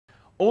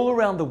All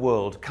around the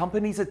world,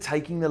 companies are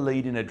taking the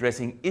lead in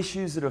addressing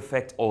issues that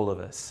affect all of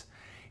us.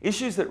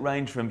 Issues that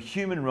range from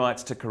human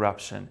rights to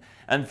corruption,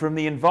 and from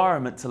the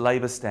environment to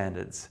labour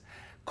standards.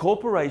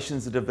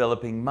 Corporations are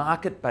developing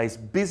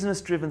market-based,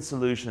 business-driven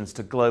solutions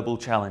to global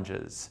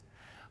challenges.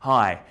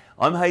 Hi,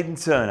 I'm Hayden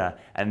Turner,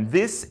 and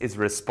this is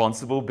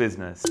Responsible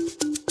Business.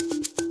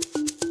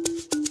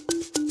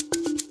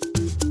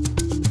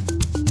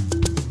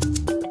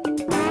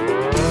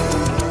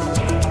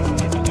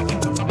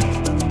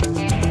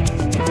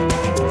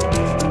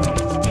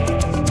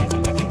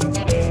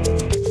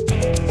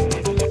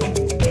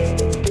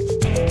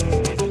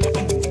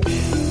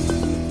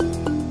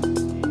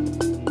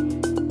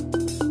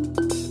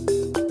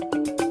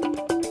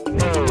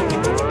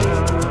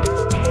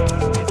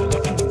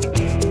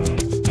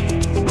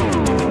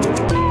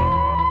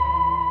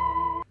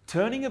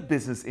 Turning a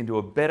business into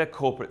a better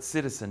corporate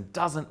citizen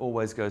doesn't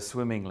always go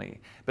swimmingly,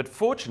 but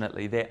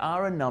fortunately there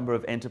are a number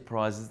of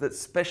enterprises that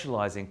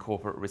specialise in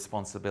corporate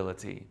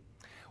responsibility.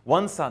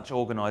 One such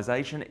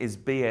organisation is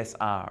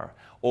BSR,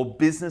 or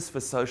Business for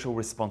Social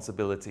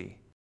Responsibility.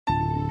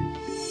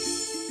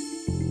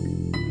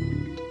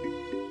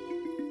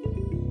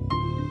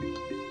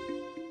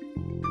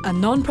 A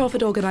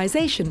non-profit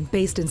organization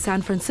based in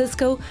San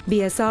Francisco,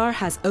 BSR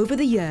has over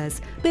the years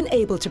been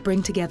able to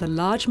bring together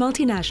large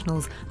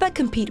multinationals that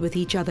compete with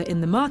each other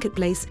in the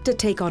marketplace to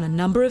take on a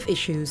number of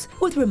issues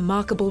with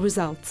remarkable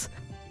results,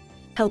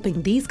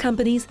 helping these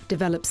companies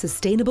develop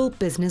sustainable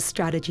business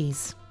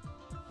strategies.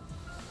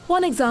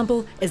 One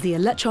example is the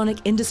Electronic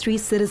Industry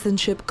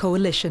Citizenship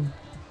Coalition.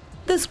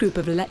 This group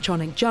of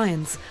electronic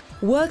giants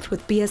worked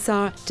with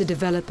BSR to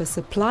develop a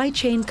supply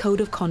chain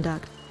code of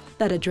conduct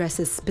that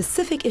addresses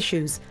specific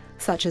issues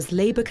such as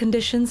labour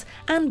conditions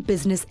and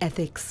business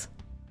ethics.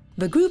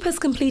 The group has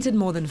completed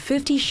more than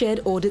 50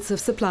 shared audits of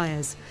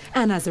suppliers,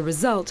 and as a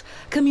result,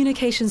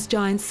 communications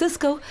giant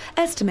Cisco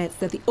estimates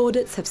that the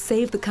audits have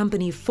saved the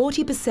company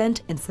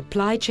 40% in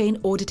supply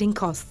chain auditing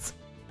costs,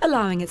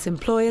 allowing its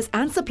employers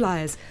and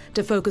suppliers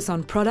to focus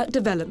on product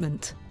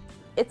development.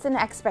 It's an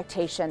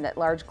expectation that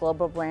large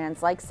global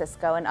brands like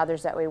Cisco and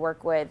others that we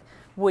work with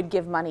would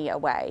give money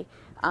away.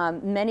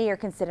 Many are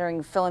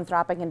considering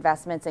philanthropic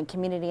investments and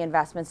community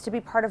investments to be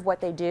part of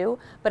what they do,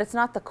 but it's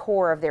not the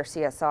core of their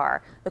CSR.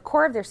 The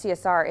core of their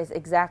CSR is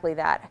exactly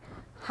that: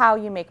 how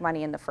you make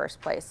money in the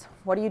first place.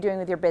 What are you doing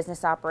with your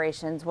business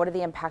operations? What are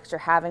the impacts you're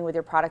having with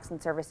your products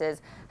and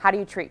services? How do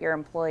you treat your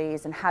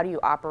employees? And how do you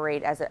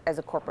operate as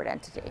a corporate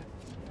entity?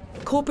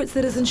 Corporate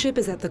citizenship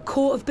is at the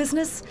core of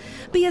business.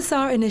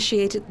 BSR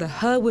initiated the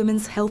Her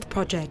Women's Health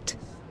Project.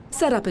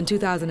 Set up in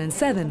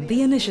 2007,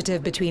 the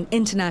initiative between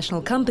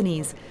international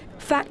companies,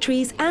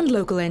 factories and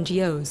local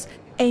NGOs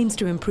aims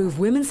to improve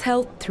women's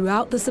health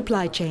throughout the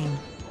supply chain.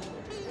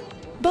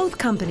 Both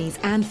companies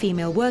and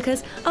female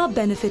workers are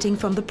benefiting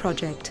from the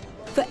project.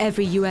 For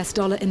every US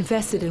dollar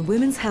invested in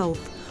women's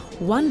health,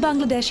 one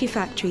Bangladeshi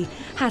factory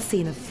has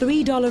seen a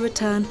 $3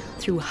 return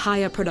through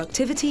higher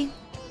productivity,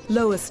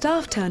 lower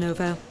staff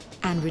turnover,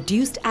 and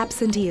reduced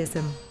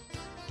absenteeism.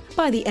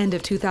 By the end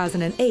of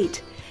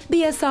 2008,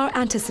 BSR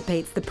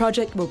anticipates the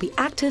project will be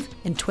active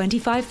in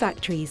 25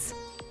 factories,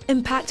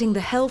 impacting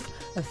the health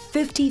of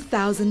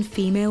 50,000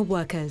 female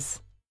workers.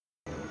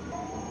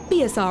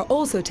 BSR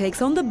also takes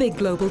on the big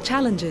global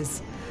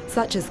challenges,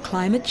 such as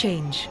climate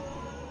change.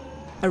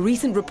 A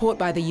recent report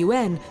by the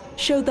UN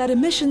showed that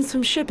emissions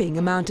from shipping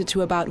amounted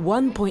to about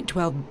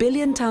 1.12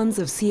 billion tons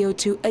of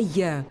CO2 a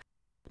year,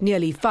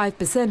 nearly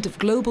 5% of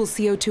global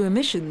CO2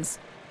 emissions,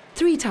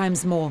 3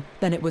 times more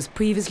than it was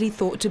previously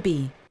thought to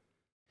be.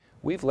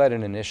 We've led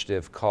an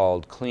initiative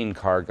called Clean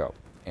Cargo,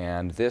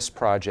 and this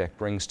project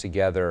brings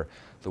together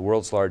the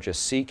world's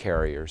largest sea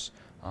carriers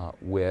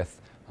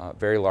with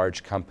very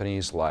large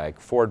companies like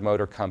Ford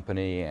Motor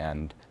Company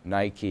and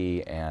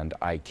Nike and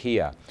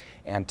IKEA.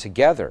 And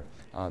together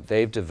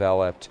they've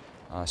developed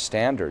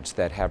standards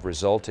that have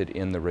resulted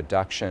in the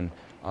reduction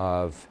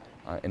of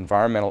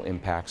environmental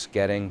impacts,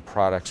 getting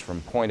products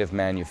from point of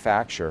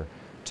manufacture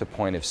to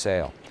point of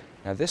sale.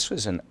 Now, this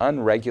was an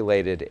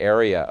unregulated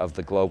area of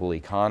the global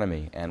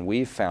economy, and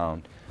we've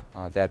found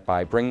that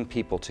by bringing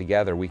people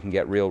together, we can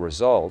get real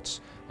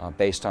results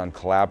based on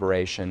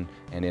collaboration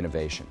and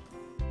innovation.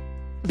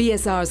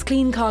 BSR's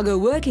Clean Cargo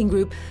Working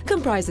Group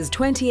comprises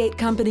 28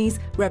 companies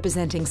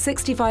representing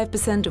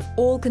 65% of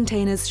all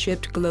containers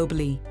shipped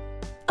globally.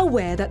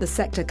 Aware that the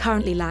sector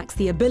currently lacks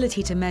the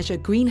ability to measure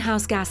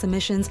greenhouse gas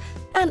emissions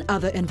and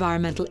other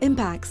environmental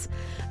impacts,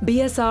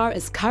 BSR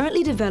is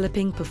currently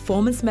developing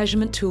performance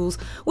measurement tools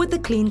with the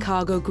Clean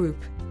Cargo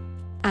Group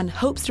and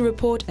hopes to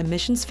report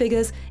emissions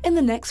figures in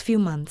the next few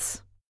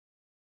months.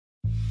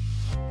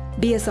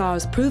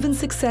 BSR's proven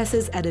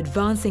successes at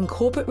advancing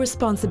corporate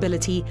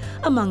responsibility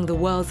among the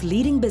world's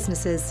leading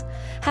businesses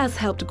has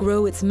helped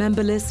grow its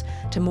member list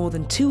to more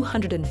than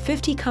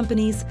 250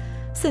 companies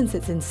since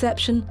its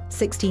inception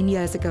 16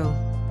 years ago.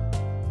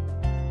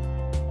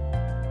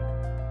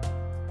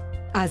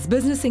 As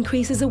business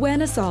increases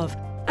awareness of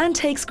and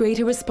takes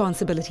greater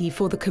responsibility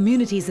for the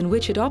communities in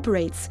which it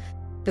operates,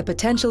 The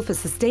potential for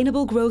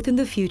sustainable growth in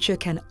the future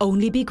can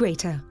only be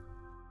greater.